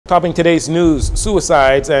Topping today's news,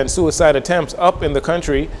 suicides and suicide attempts up in the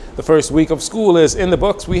country. The first week of school is in the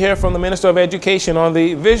books. We hear from the Minister of Education on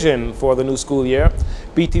the vision for the new school year.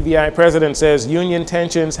 BTVI president says union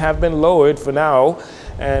tensions have been lowered for now,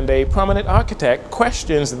 and a prominent architect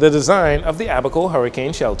questions the design of the Abaco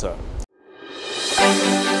hurricane shelter.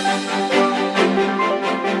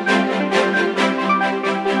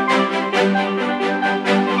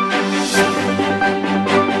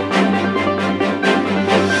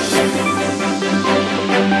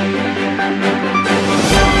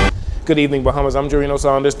 Good evening, Bahamas. I'm Jcn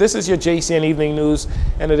Saunders. This is your JCN Evening News,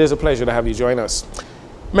 and it is a pleasure to have you join us.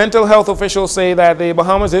 Mental health officials say that the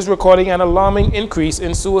Bahamas is recording an alarming increase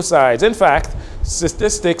in suicides. In fact,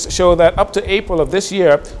 statistics show that up to April of this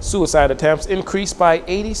year, suicide attempts increased by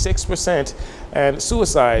 86% and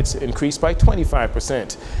suicides increased by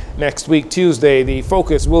 25%. Next week, Tuesday, the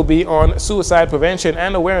focus will be on suicide prevention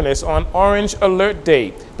and awareness on Orange Alert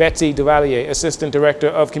Day. Betsy Duvalier, Assistant Director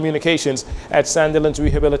of Communications at Sandilands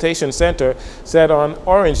Rehabilitation Center, said on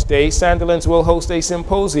Orange Day, Sandilands will host a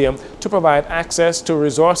symposium to provide access to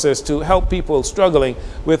resources to help people struggling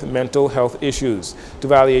with mental health issues.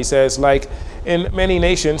 Duvalier says, like in many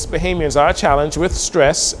nations, Bahamians are challenged with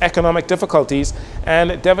stress, economic difficulties,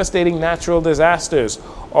 and devastating natural disasters,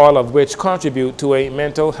 all of which contribute to a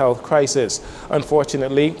mental health crisis.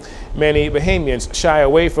 Unfortunately, many Bahamians shy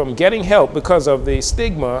away from getting help because of the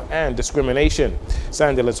stigma and discrimination.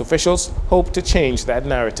 Sandilands officials hope to change that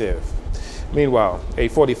narrative. Meanwhile, a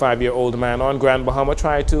 45-year-old man on Grand Bahama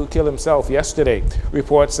tried to kill himself yesterday.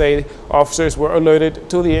 Reports say officers were alerted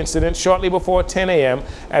to the incident shortly before 10 a.m.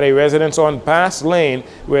 at a residence on Bass Lane,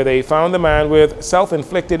 where they found the man with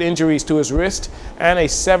self-inflicted injuries to his wrist and a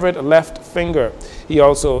severed left finger. He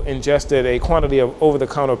also ingested a quantity of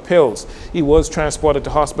over-the-counter pills. He was transported to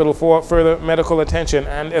hospital for further medical attention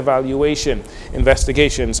and evaluation.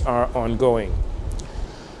 Investigations are ongoing.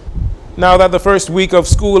 Now that the first week of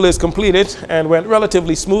school is completed and went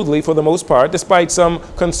relatively smoothly for the most part, despite some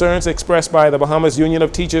concerns expressed by the Bahamas Union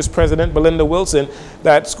of Teachers President Belinda Wilson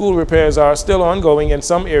that school repairs are still ongoing in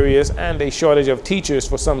some areas and a shortage of teachers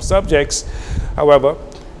for some subjects. However,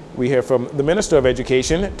 we hear from the Minister of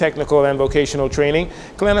Education, Technical and Vocational Training,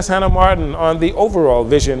 Glennis Hannah Martin, on the overall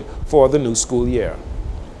vision for the new school year.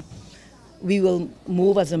 We will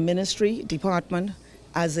move as a ministry department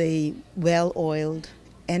as a well-oiled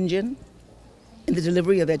engine in the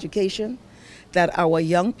delivery of education, that our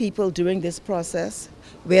young people during this process,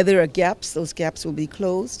 where there are gaps, those gaps will be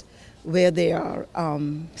closed. Where they are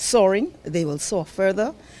soaring, they will soar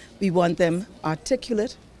further. We want them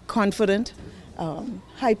articulate, confident,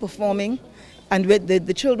 high-performing. And with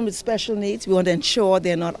the children with special needs, we want to ensure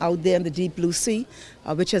they're not out there in the deep blue sea,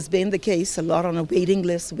 which has been the case, a lot on a waiting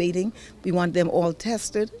list, waiting. We want them all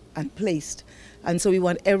tested and placed. And so we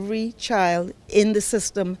want every child in the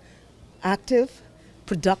system active,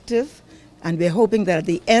 productive, and we're hoping that at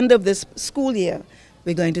the end of this school year,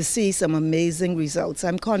 we're going to see some amazing results.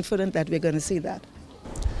 I'm confident that we're going to see that.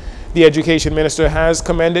 The Education Minister has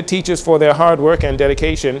commended teachers for their hard work and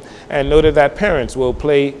dedication and noted that parents will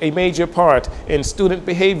play a major part in student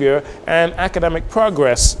behavior and academic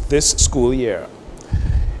progress this school year.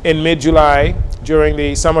 In mid-July, during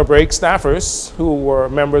the summer break, staffers who are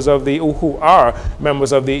members of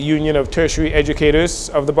the Union of Tertiary Educators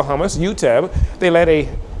of the Bahamas, UTEB, they led a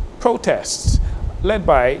protest. Led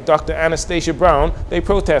by Dr. Anastasia Brown, they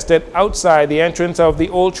protested outside the entrance of the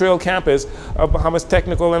Old Trail campus of Bahamas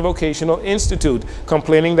Technical and Vocational Institute,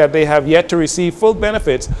 complaining that they have yet to receive full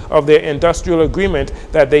benefits of their industrial agreement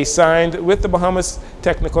that they signed with the Bahamas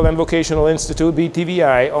Technical and Vocational Institute,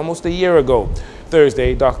 BTVI, almost a year ago.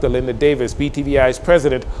 Thursday, Dr. Linda Davis, BTVI's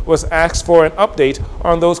president, was asked for an update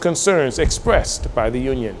on those concerns expressed by the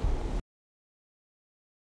union.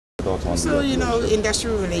 So, you know,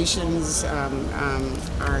 industrial relations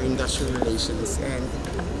are industrial relations, and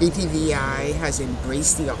BTVI has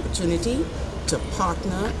embraced the opportunity to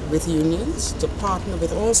partner with unions, to partner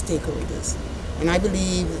with all stakeholders. And I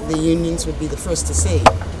believe the unions would be the first to say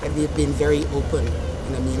that we have been very open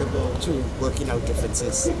and amenable to working out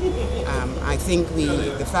differences. I think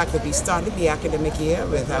the fact that we started the academic year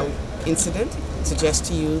without incident suggests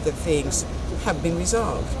to you that things have been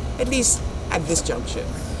resolved, at least at this juncture.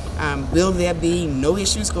 Will there be no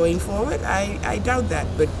issues going forward? I doubt that,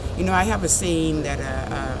 but you know, I have a saying that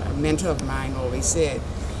a mentor of mine always said,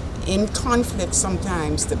 in conflict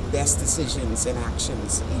sometimes the best decisions and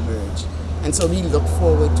actions emerge. And so we look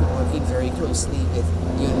forward to working very closely with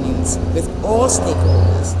unions, with all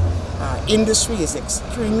stakeholders. Industry is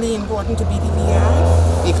extremely important to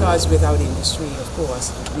BTVI because without industry, of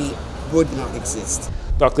course, we would not exist.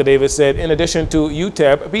 Dr. Davis said in addition to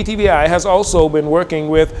UTEP, BTVI has also been working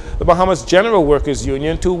with the Bahamas General Workers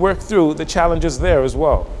Union to work through the challenges there as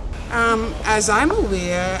well. As I'm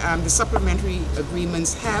aware, the supplementary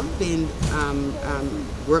agreements have been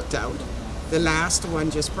worked out. The last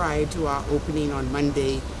one just prior to our opening on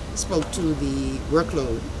Monday spoke to the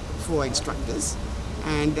workload for instructors.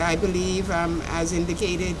 And I believe, as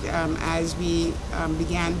indicated, as we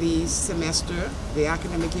began the semester, the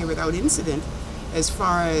academic year without incident, as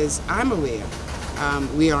far as I'm aware,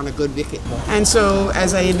 we are on a good wicket. And so,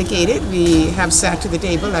 as I indicated, we have sat to the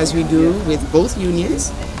table, as we do with both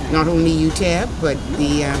unions, not only UTEB, but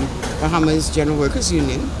the Bahamas General Workers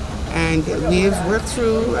Union, and we have worked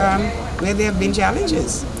through where there have been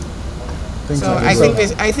challenges. So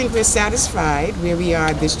I think we're satisfied where we are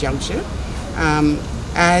at this juncture.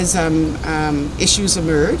 As issues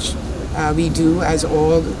emerge, we do, as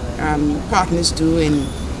all partners do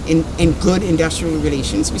in good industrial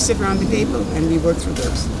relations, we sit around the table and we work through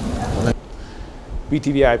those.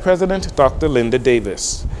 BTVI President Dr. Linda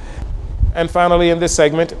Davis. And finally in this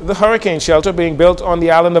segment, the hurricane shelter being built on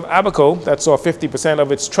the island of Abaco that saw 50% of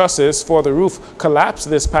its trusses for the roof collapse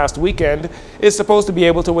this past weekend is supposed to be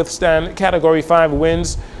able to withstand Category 5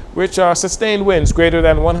 winds, which are sustained winds greater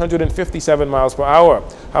than 157 miles per hour.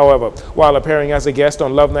 However, while appearing as a guest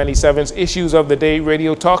on Love 97's Issues of the Day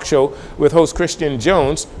radio talk show with host Christian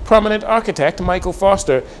Jones, prominent architect Michael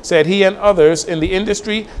Foster said he and others in the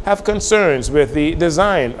industry have concerns with the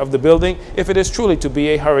design of the building if it is truly to be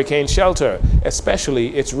a hurricane shelter,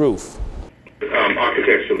 especially its roof.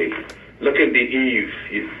 Architecturally, look at the eave,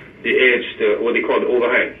 the edge, what they call the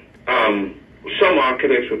overhang. Some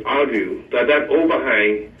architects would argue that that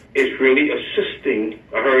overhang is really assisting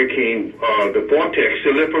a hurricane, the vortex,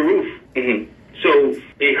 to lift a roof. So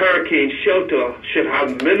a hurricane shelter should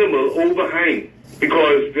have minimal overhang,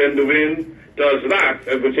 because when the wind does that,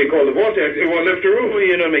 as what they call the vortex, it will lift the roof. Well,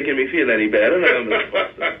 you're not making me feel any better.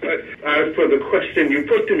 As for the question you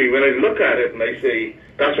put to me, when I look at it and I say,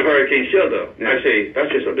 that's a hurricane shelter, I say,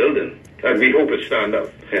 that's just a building. And we hope it stand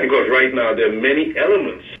up. Because right now there are many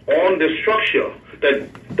elements on the structure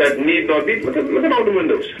that need not be. Look at all the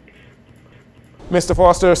windows. Mr.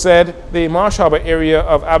 Foster said the Marsh Harbor area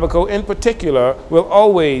of Abaco in particular will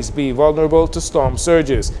always be vulnerable to storm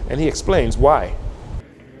surges, and he explains why.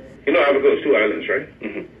 You know Abaco is two islands,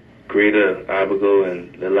 right? Greater Abaco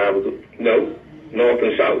and Little Abaco? No, north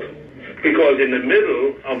and south. Because in the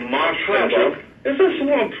middle of Marsh Harbor, it's a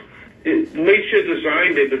swamp. Nature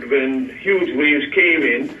designed it that when huge waves came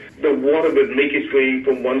in, the water would make its way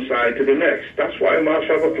from one side to the next. That's why Marsh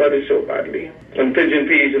Harbor flooded so badly. And pigeon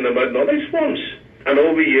peas in the mud, no, they swamps. And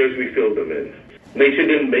over years we filled them in. Nature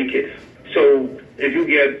didn't make it. So if you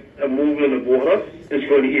get a movement of water, it's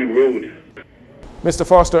going to erode. Mr.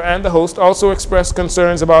 Foster and the host also expressed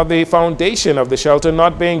concerns about the foundation of the shelter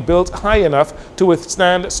not being built high enough to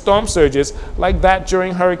withstand storm surges like that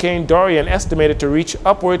during Hurricane Dorian, estimated to reach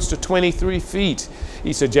upwards to 23 feet.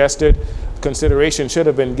 He suggested consideration should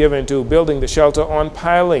have been given to building the shelter on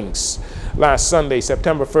pilings. Last Sunday,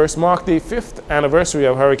 September 1st, marked the 5th anniversary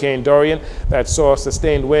of Hurricane Dorian that saw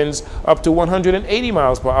sustained winds up to 180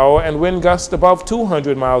 miles per hour and wind gusts above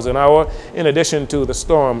 200 miles an hour, in addition to the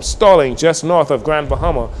storm stalling just north of Grand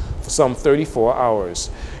Bahama for some 34 hours.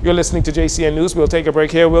 You're listening to JCN News. We'll take a break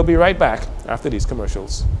here. We'll be right back after these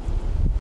commercials.